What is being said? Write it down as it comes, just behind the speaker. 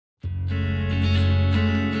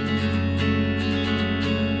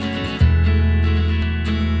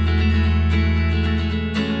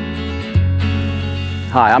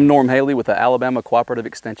Hi, I'm Norm Haley with the Alabama Cooperative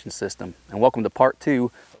Extension System, and welcome to part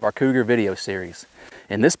 2 of our Cougar video series.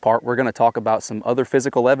 In this part, we're going to talk about some other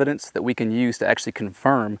physical evidence that we can use to actually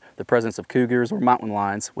confirm the presence of cougars or mountain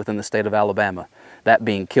lions within the state of Alabama, that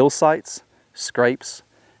being kill sites, scrapes,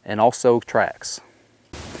 and also tracks.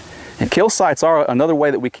 And kill sites are another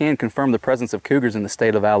way that we can confirm the presence of cougars in the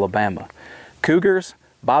state of Alabama. Cougars,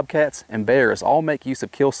 bobcats, and bears all make use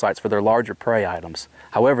of kill sites for their larger prey items.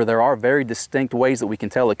 However, there are very distinct ways that we can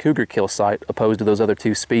tell a cougar kill site opposed to those other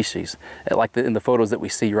two species, like in the photos that we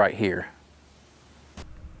see right here.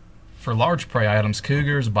 For large prey items,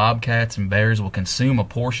 cougars, bobcats, and bears will consume a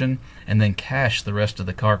portion and then cache the rest of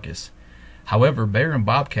the carcass. However, bear and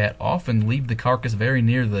bobcat often leave the carcass very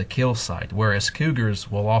near the kill site, whereas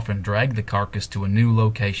cougars will often drag the carcass to a new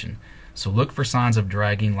location. So look for signs of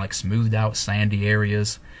dragging, like smoothed out sandy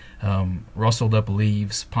areas, rustled up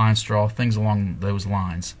leaves, pine straw, things along those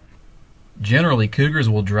lines. Generally, cougars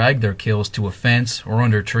will drag their kills to a fence or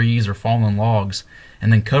under trees or fallen logs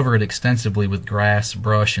and then cover it extensively with grass,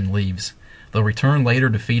 brush, and leaves. They'll return later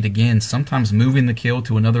to feed again, sometimes moving the kill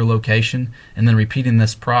to another location and then repeating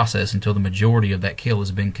this process until the majority of that kill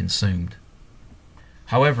has been consumed.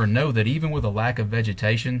 However, know that even with a lack of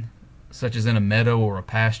vegetation, such as in a meadow or a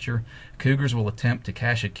pasture, cougars will attempt to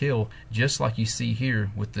cache a kill, just like you see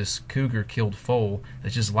here with this cougar killed foal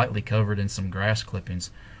that's just lightly covered in some grass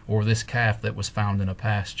clippings, or this calf that was found in a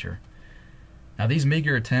pasture. Now, these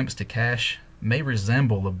meager attempts to cache may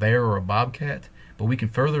resemble a bear or a bobcat, but we can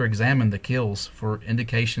further examine the kills for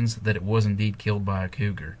indications that it was indeed killed by a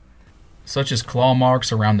cougar, such as claw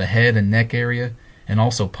marks around the head and neck area, and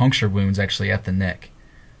also puncture wounds actually at the neck.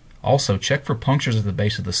 Also, check for punctures at the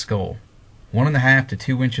base of the skull. 1.5 to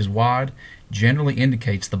 2 inches wide generally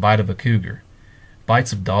indicates the bite of a cougar.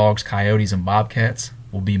 Bites of dogs, coyotes, and bobcats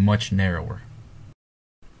will be much narrower.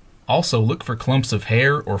 Also, look for clumps of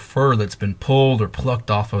hair or fur that's been pulled or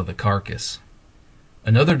plucked off of the carcass.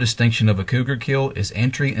 Another distinction of a cougar kill is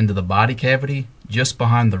entry into the body cavity just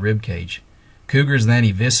behind the rib cage. Cougars then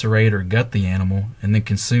eviscerate or gut the animal and then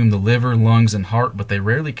consume the liver, lungs, and heart, but they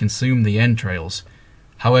rarely consume the entrails.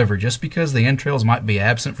 However, just because the entrails might be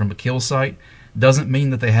absent from a kill site doesn't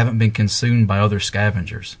mean that they haven't been consumed by other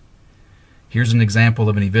scavengers. Here's an example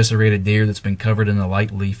of an eviscerated deer that's been covered in a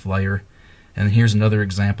light leaf layer, and here's another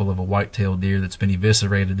example of a white-tailed deer that's been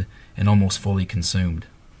eviscerated and almost fully consumed.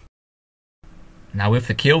 Now, if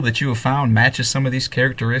the kill that you have found matches some of these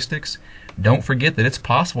characteristics, don't forget that it's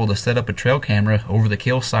possible to set up a trail camera over the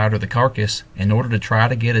kill site or the carcass in order to try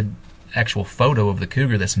to get an actual photo of the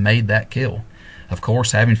cougar that's made that kill. Of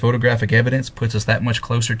course, having photographic evidence puts us that much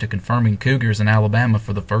closer to confirming cougars in Alabama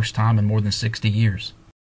for the first time in more than 60 years.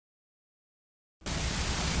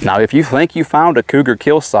 Now, if you think you found a cougar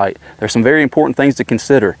kill site, there's some very important things to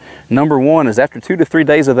consider. Number one is after 2 to 3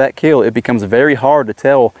 days of that kill, it becomes very hard to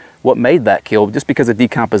tell what made that kill just because of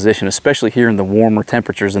decomposition, especially here in the warmer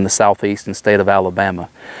temperatures in the southeastern state of Alabama.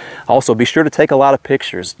 Also, be sure to take a lot of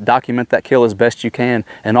pictures, document that kill as best you can,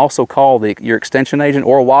 and also call your extension agent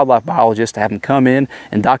or a wildlife biologist to have them come in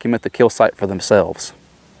and document the kill site for themselves.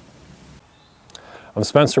 I'm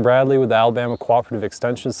Spencer Bradley with the Alabama Cooperative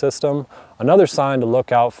Extension System. Another sign to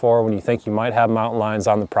look out for when you think you might have mountain lions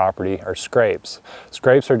on the property are scrapes.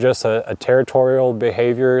 Scrapes are just a territorial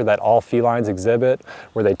behavior that all felines exhibit,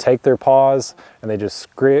 where they take their paws and they just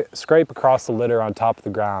scrape across the litter on top of the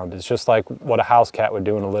ground. It's just like what a house cat would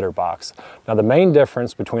do in a litter box. Now, the main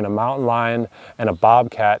difference between a mountain lion and a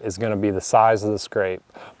bobcat is going to be the size of the scrape.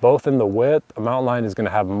 Both in the width, a mountain lion is going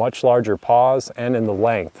to have much larger paws, and in the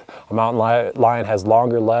length. A mountain lion has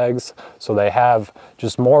longer legs, so they have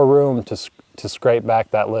just more room to scrape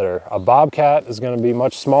back that litter. A bobcat is going to be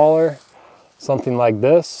much smaller, something like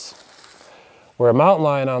this, where a mountain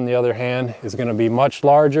lion, on the other hand, is going to be much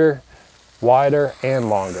larger, wider, and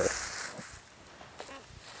longer.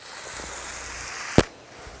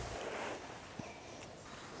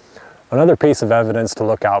 Another piece of evidence to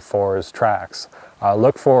look out for is tracks.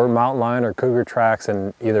 Look for mountain lion or cougar tracks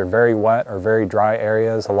in either very wet or very dry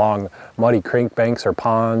areas, along muddy creek banks or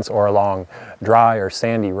ponds, or along dry or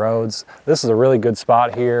sandy roads. This is a really good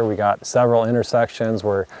spot here. We got several intersections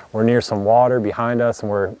where we're near some water behind us,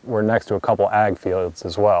 and we're next to a couple ag fields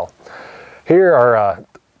as well. Here are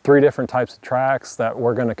 3 different types of tracks that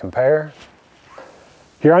we're going to compare.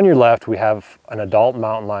 Here on your left, we have an adult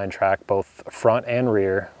mountain lion track, both front and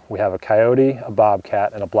rear. We have a coyote, a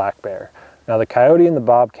bobcat, and a black bear. Now, the coyote and the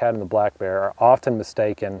bobcat and the black bear are often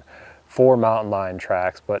mistaken for mountain lion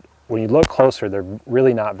tracks, but when you look closer, they're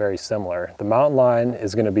really not very similar. The mountain lion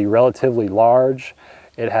is going to be relatively large.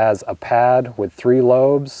 It has a pad with 3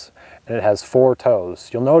 lobes, and and it has 4 toes.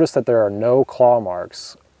 You'll notice that there are no claw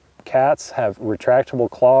marks. Cats have retractable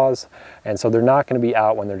claws, and so they're not going to be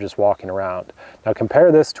out when they're just walking around. Now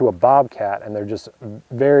compare this to a bobcat, and they're just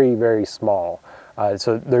very, very small.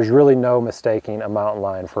 So there's really no mistaking a mountain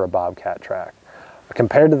lion for a bobcat track.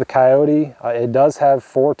 Compared to the coyote, it does have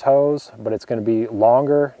 4 toes, but it's going to be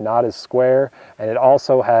longer, not as square, and it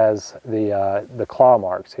also has the claw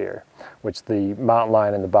marks here, which the mountain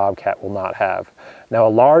lion and the bobcat will not have. Now, a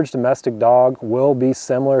large domestic dog will be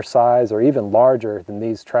similar size or even larger than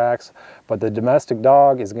these tracks, but the domestic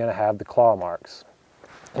dog is going to have the claw marks.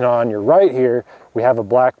 Now, on your right here, we have a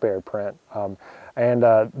black bear print. And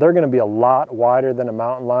they're going to be a lot wider than a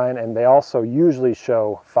mountain lion, and they also usually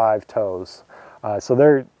show 5 toes. So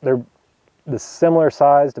they're the similar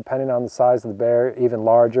size depending on the size of the bear, even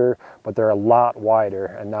larger, but they're a lot wider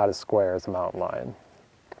and not as square as a mountain lion.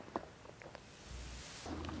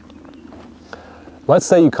 Let's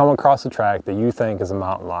say you come across a track that you think is a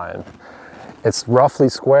mountain lion. It's roughly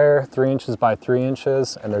square, 3 inches by 3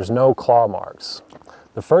 inches, and there's no claw marks.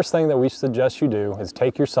 The first thing that we suggest you do is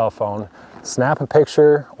take your cell phone, snap a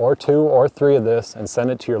picture or 2 or 3 of this, and send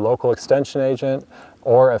it to your local extension agent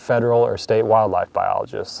or a federal or state wildlife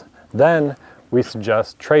biologist. Then we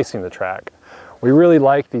suggest tracing the track. We really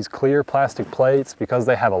like these clear plastic plates because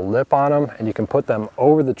they have a lip on them, and you can put them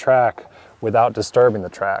over the track without disturbing the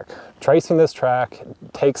track. Tracing this track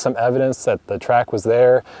takes some evidence that the track was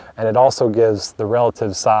there, and it also gives the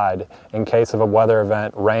relative side in case of a weather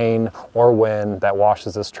event, rain or wind, that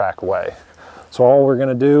washes this track away. So all we're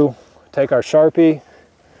gonna do, take our Sharpie,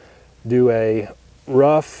 do a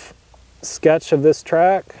rough sketch of this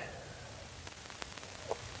track.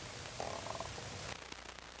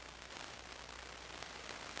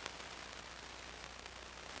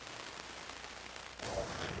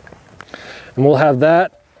 And we'll have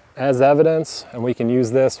that as evidence, and we can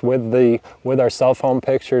use this with our cell phone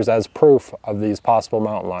pictures as proof of these possible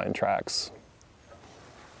mountain lion tracks.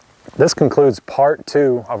 This concludes part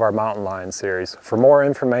 2 of our mountain lion series. For more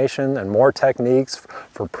information and more techniques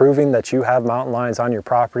for proving that you have mountain lions on your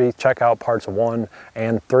property, check out parts 1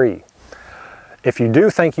 and 3. If you do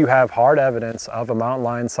think you have hard evidence of a mountain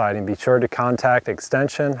lion sighting, be sure to contact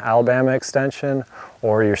Extension, Alabama Extension,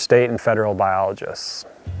 or your state and federal biologists.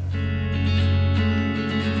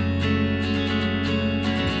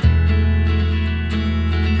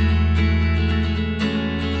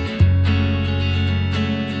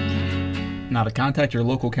 Now, to contact your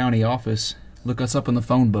local county office, look us up in the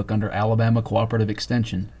phone book under Alabama Cooperative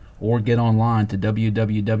Extension, or get online to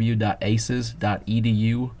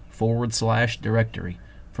www.aces.edu/directory.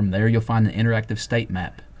 From there, you'll find the interactive state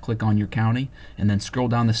map. Click on your county, and then scroll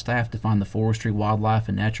down the staff to find the Forestry, Wildlife,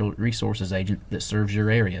 and Natural Resources agent that serves your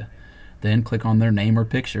area. Then click on their name or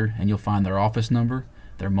picture, and you'll find their office number,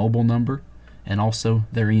 their mobile number, and also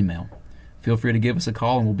their email. Feel free to give us a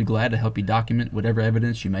call, and we'll be glad to help you document whatever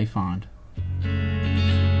evidence you may find.